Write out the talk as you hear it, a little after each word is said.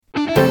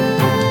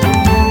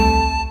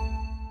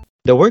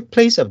The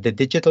workplace of the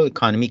digital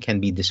economy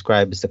can be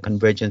described as the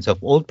convergence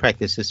of old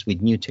practices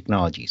with new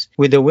technologies,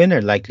 with the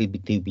winner likely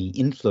to be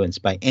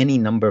influenced by any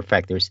number of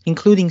factors,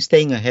 including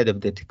staying ahead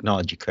of the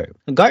technology curve.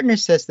 Gartner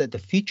says that the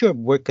future of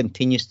work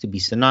continues to be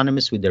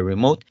synonymous with the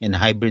remote and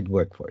hybrid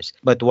workforce.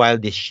 But while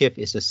this shift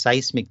is a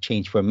seismic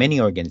change for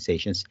many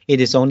organizations, it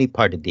is only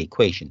part of the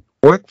equation.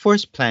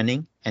 Workforce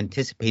planning,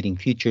 anticipating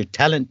future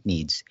talent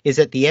needs, is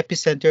at the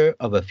epicenter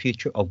of a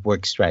future of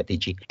work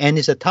strategy and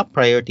is a top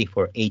priority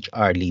for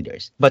HR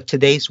leaders. But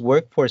today's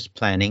workforce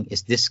planning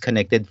is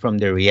disconnected from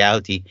the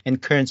reality,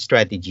 and current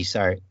strategies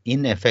are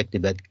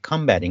ineffective at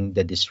combating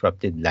the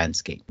disrupted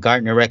landscape.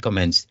 Gartner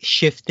recommends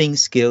shifting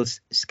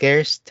skills,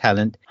 scarce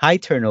talent, high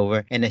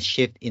turnover, and a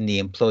shift in the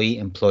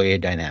employee-employer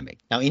dynamic.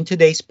 Now, in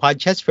today's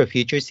podcast for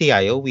Future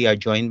CIO, we are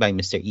joined by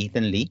Mr.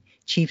 Ethan Lee,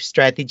 Chief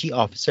Strategy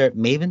Officer at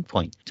Maven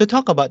Point, to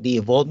talk about the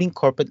evolving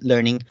corporate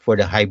learning for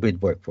the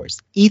hybrid workforce.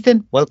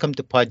 Ethan, welcome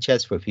to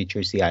Podcast for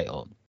Future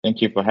CIO.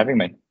 Thank you for having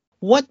me.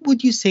 What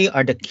would you say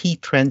are the key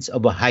trends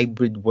of a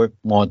hybrid work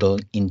model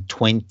in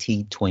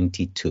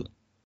 2022?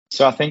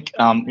 So I think,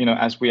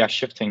 as we are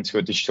shifting to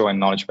a digital and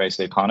knowledge-based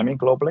economy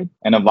globally,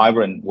 and a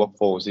vibrant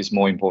workforce is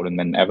more important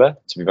than ever,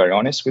 to be very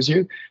honest with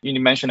you. You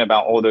mentioned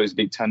about all those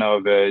big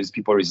turnovers,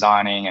 people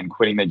resigning and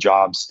quitting their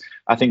jobs.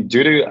 I think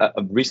due to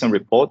a recent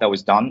report that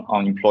was done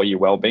on employee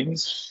well-being,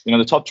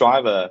 the top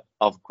driver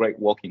of great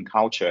working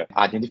culture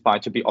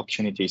identified to be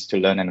opportunities to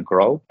learn and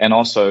grow, and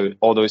also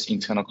all those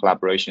internal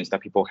collaborations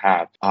that people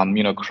have,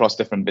 across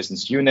different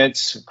business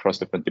units, across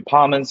different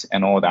departments,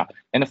 and all that.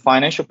 And the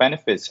financial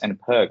benefits and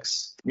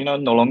perks, no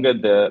longer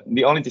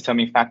the only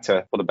determining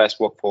factor for the best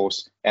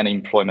workforce and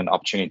employment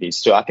opportunities.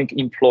 So I think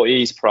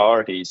employees'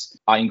 priorities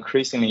are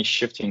increasingly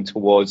shifting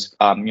towards,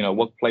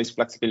 workplace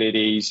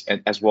flexibilities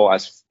as well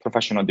as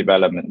professional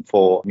development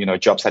for,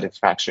 job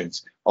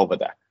satisfactions over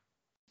there.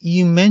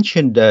 You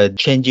mentioned the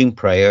changing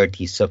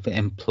priorities of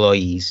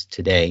employees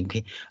today.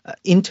 Okay.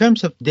 In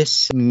terms of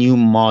this new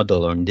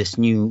model or this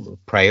new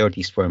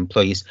priorities for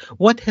employees,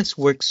 what has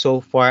worked so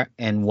far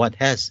and what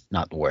has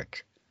not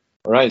worked?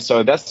 Right.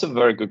 So that's a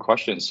very good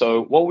question.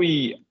 So what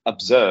we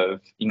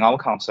observe in our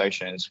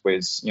conversations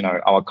with,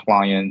 our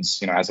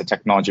clients, as a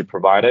technology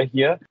provider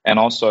here, and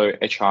also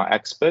HR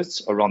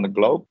experts around the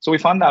globe. So we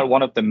found that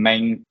one of the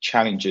main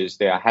challenges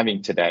they are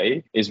having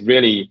today is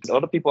really a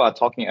lot of people are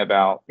talking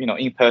about,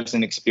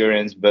 in-person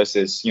experience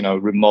versus,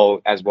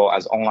 remote as well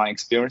as online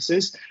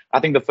experiences. I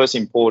think the first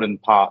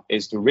important part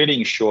is to really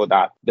ensure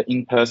that the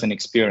in-person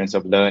experience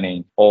of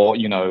learning or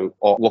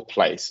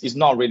workplace is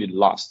not really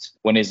lost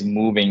when it's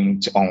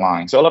moving to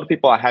online. So a lot of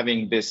people are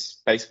having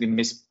this basically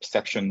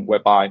misperception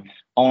whereby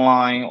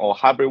online or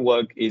hybrid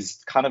work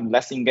is kind of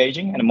less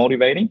engaging and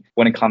motivating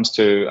when it comes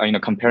to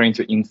comparing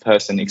to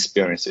in-person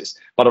experiences.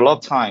 But a lot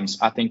of times,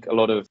 I think a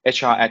lot of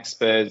HR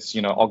experts,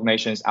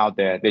 organizations out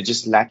there, they're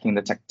just lacking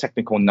the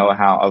technical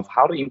know-how of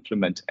how to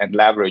implement and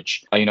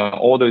leverage,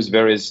 all those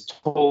various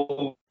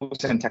tools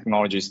and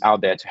technologies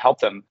out there to help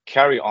them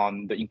carry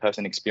on the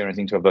in-person experience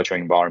into a virtual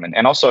environment.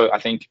 And also, I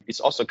think it's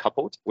also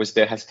coupled with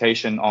their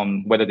hesitation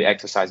on whether the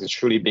exercise is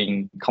truly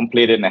being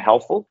completed and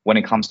helpful when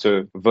it comes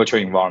to virtual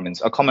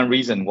environments. A common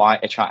reason why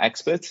HR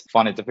experts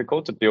find it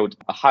difficult to build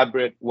a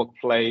hybrid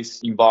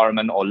workplace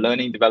environment or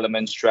learning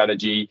development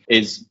strategy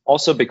is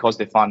also because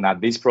they find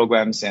that these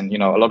programs and, a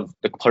lot of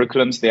the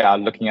curriculums they are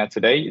looking at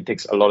today, it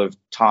takes a lot of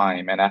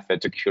time and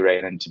effort to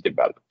curate and to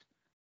develop.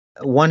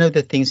 One of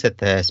the things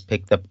that has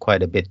picked up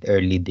quite a bit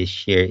early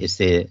this year is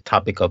the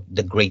topic of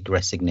the Great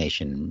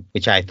Resignation,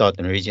 which I thought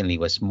originally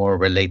was more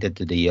related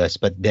to the US.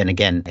 But then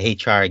again,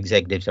 HR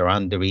executives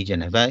around the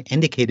region have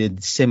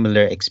indicated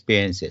similar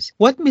experiences.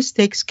 What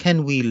mistakes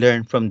can we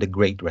learn from the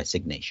Great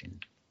Resignation?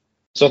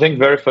 So I think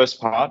very first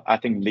part, I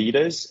think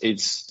leaders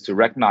is to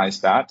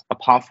recognize that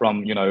apart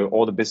from,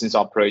 all the business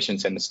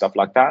operations and stuff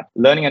like that,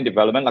 learning and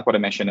development, like what I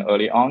mentioned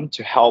early on,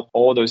 to help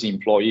all those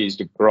employees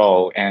to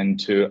grow and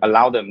to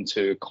allow them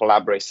to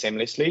collaborate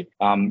seamlessly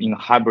in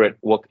a hybrid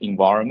work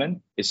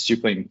environment is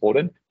super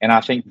important. And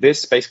I think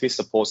this basically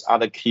supports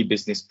other key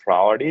business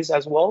priorities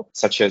as well,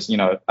 such as,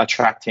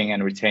 attracting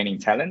and retaining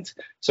talent.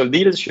 So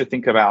leaders should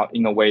think about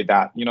in a way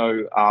that,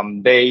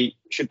 they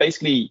should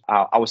basically,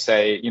 I would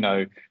say,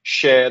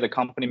 share the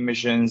company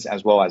missions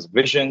as well as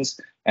visions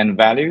and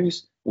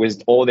values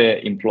with all their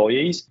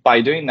employees.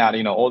 By doing that,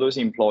 all those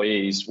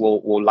employees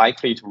will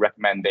likely to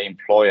recommend their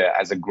employer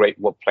as a great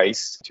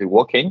workplace to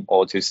work in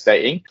or to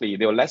stay in.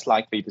 They're less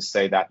likely to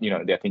say that,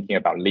 they're thinking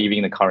about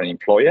leaving the current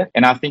employer.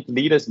 And I think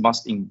leaders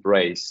must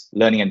embrace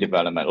learning and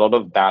development. A lot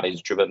of that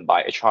is driven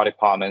by HR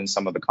departments.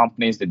 Some of the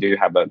companies, they do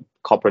have a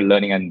corporate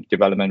learning and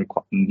development,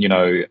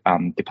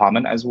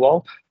 department as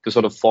well to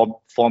sort of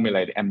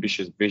formulate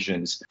ambitious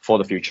visions for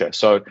the future.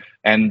 So,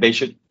 and they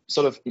should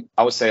sort of,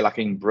 I would say,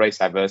 embrace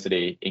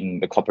diversity in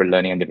the corporate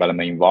learning and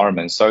development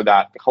environment so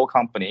that the whole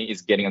company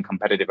is getting a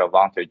competitive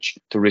advantage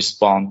to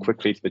respond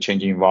quickly to the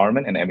changing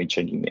environment and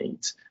ever-changing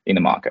needs in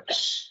the market.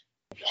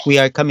 We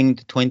are coming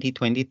to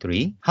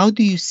 2023. How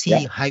do you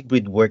see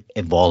hybrid work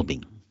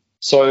evolving?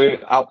 So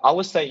I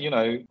would say,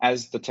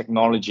 as the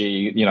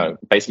technology,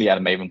 basically at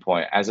a Maven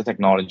Point, as a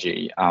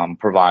technology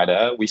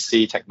provider, we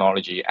see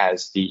technology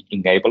as the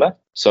enabler.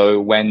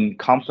 So when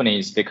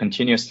companies, they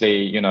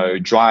continuously,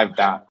 drive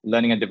that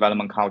learning and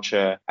development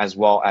culture as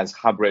well as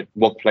hybrid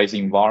workplace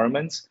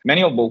environments,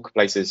 many of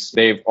workplaces,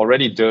 they've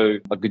already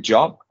do a good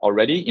job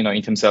already,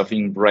 in terms of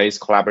embrace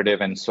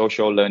collaborative and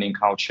social learning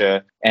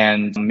culture.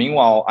 And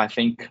meanwhile, I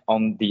think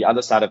on the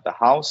other side of the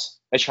house,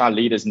 HR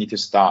leaders need to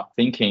start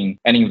thinking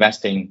and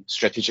investing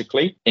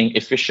strategically in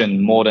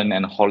efficient, modern,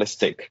 and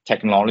holistic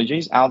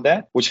technologies out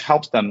there, which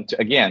helps them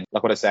to, again,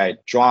 like what I said,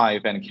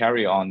 drive and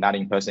carry on that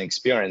in-person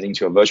experience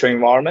into a virtual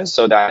environment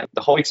so that the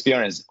whole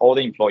experience, all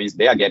the employees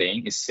they are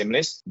getting is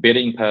seamless, be it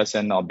in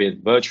person or be it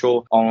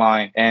virtual,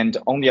 online. And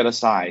on the other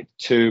side,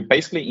 to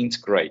basically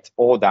integrate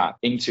all that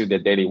into the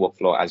daily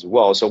workflow as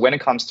well. So when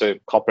it comes to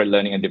corporate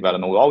learning and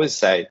development, we always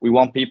say we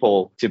want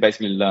people to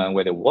basically learn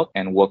where they work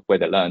and work where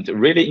they learn, to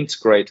really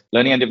integrate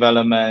learning and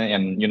development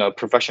and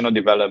professional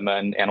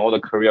development and all the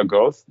career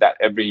growth that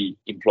every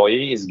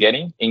employee is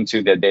getting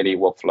into their daily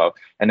workflow.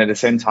 And at the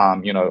same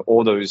time,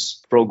 all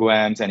those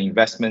programs and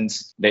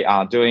investments they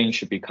are doing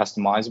should be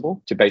customizable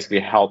to basically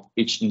help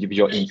each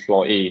individual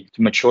employee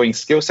to mature in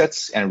skill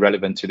sets and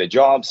relevant to their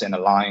jobs and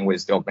align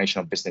with the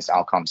organizational business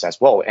outcomes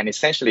as well. And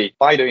essentially,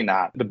 by doing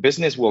that, the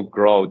business will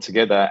grow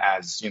together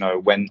as,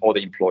 when all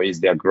the employees,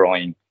 they're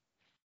growing.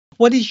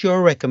 What is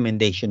your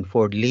recommendation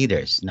for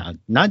leaders now,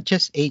 not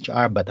just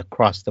HR, but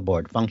across the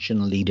board,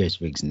 functional leaders,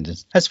 for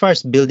instance, as far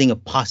as building a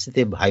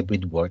positive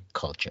hybrid work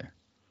culture?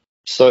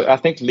 So I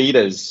think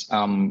leaders,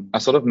 I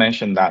sort of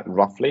mentioned that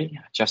roughly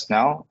just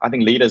now. I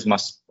think leaders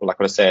must, like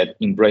what I said,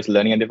 embrace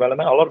learning and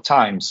development. A lot of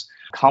times,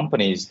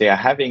 companies, they are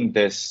having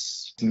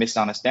this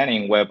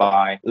misunderstanding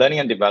whereby learning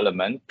and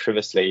development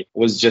previously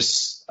was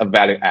just a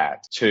value add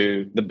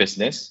to the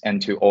business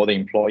and to all the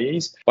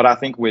employees. But I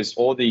think with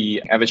all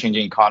the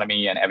ever-changing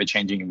economy and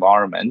ever-changing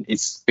environment,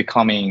 it's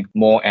becoming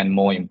more and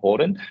more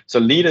important. So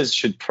leaders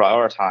should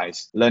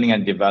prioritize learning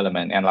and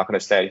development. And like I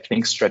said,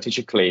 think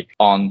strategically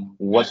on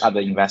what are the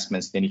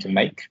investments they need to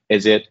make.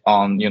 Is it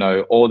on,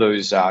 all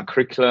those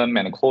curriculum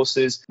and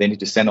courses they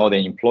need to send all their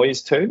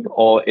employees to?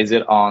 Or is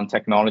it on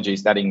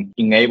technologies that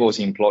enables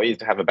employees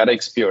to have a better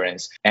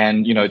experience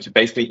and, to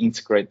basically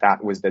integrate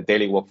that with the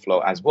daily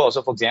workflow as well?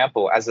 So for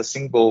example, as a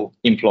single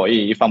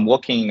employee, if I'm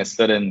working in a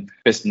certain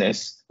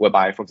business,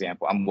 whereby, for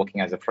example, I'm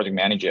working as a project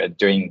manager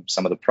doing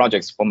some of the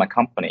projects for my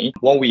company,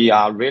 what we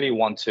really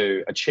want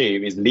to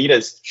achieve is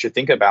leaders should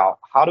think about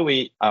how do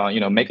we,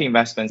 make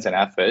investments and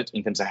effort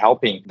in terms of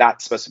helping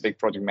that specific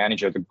project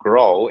manager to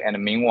grow.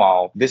 And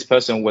meanwhile, this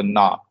person would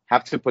not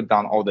have to put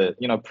down all the,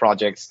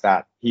 projects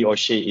that he or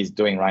she is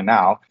doing right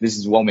now. This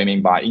is what we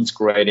mean by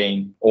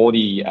integrating all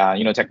the,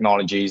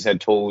 technologies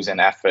and tools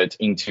and effort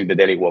into the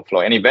daily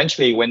workflow. And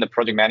eventually, when the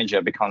project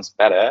manager becomes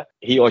better,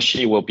 he or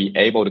she will be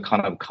able to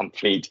kind of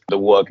complete the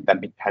work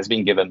that has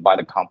been given by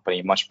the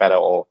company much better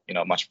or,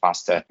 much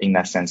faster in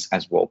that sense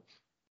as well.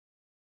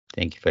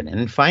 Thank you for that.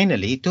 And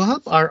finally, to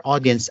help our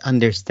audience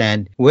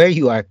understand where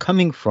you are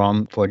coming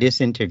from for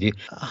this interview,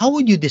 how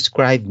would you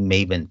describe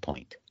Maven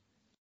Point?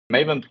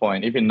 Maven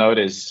Point, if you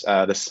notice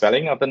the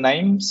spelling of the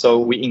name, so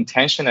we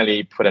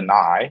intentionally put an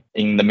I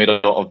in the middle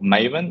of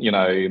Maven.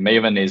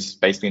 Maven is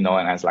basically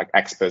known as like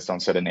experts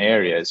on certain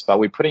areas, but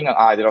we're putting an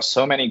I. There are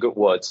so many good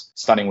words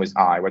starting with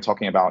I. We're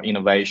talking about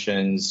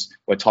innovations,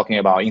 we're talking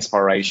about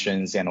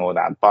inspirations and all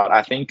that. But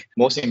I think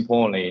most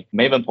importantly,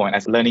 Maven Point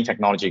as a learning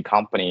technology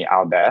company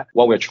out there,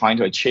 what we're trying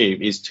to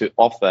achieve is to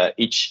offer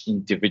each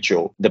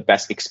individual the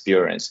best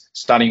experience,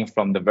 starting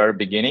from the very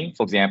beginning.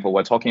 For example,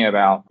 we're talking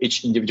about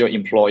each individual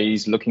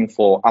employees looking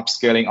for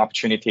upskilling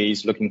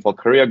opportunities, looking for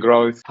career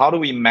growth. How do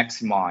we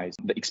maximize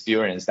the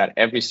experience that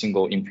every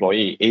single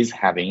employee is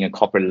having in a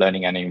corporate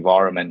learning and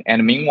environment?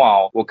 And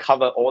meanwhile, we'll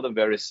cover all the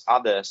various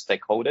other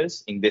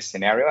stakeholders in this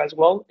scenario as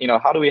well.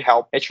 How do we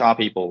help HR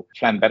people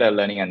plan better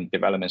learning and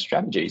development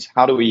strategies?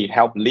 How do we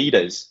help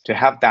leaders to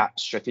have that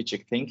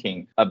strategic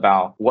thinking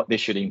about what they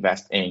should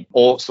invest in?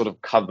 All sort of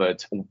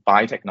covered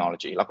by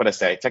technology. Like what I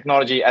say,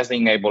 technology as the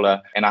enabler.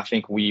 And I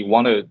think we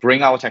want to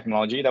bring our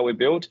technology that we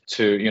build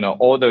to,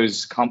 all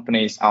those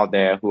companies out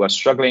there who are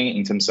struggling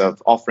in terms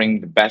of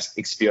offering the best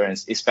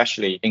experience,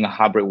 especially in a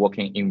hybrid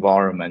working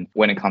environment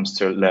when it comes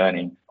to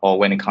learning or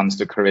when it comes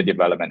to career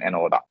development and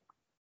all that.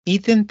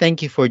 Ethan,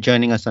 thank you for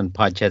joining us on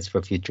Podchats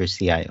for Future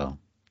CIO.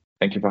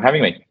 Thank you for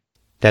having me.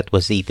 That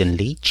was Ethan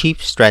Lee,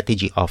 Chief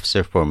Strategy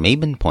Officer for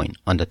Maven Point,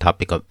 on the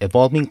topic of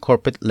evolving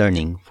corporate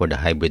learning for the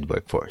hybrid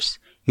workforce.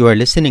 You are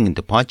listening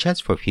to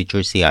Podchats for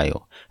Future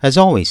CIO. As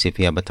always, if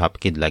you have a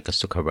topic you'd like us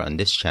to cover on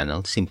this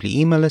channel, simply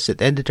email us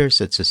at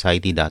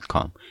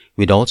editors@society.com.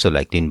 We'd also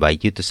like to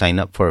invite you to sign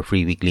up for a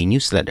free weekly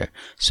newsletter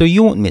so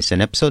you won't miss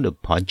an episode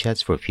of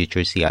Podchats for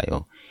Future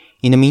CIO.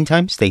 In the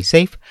meantime, stay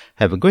safe,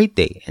 have a great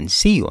day, and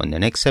see you on the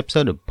next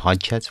episode of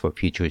Podchats for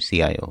Future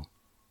CIO.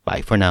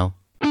 Bye for now.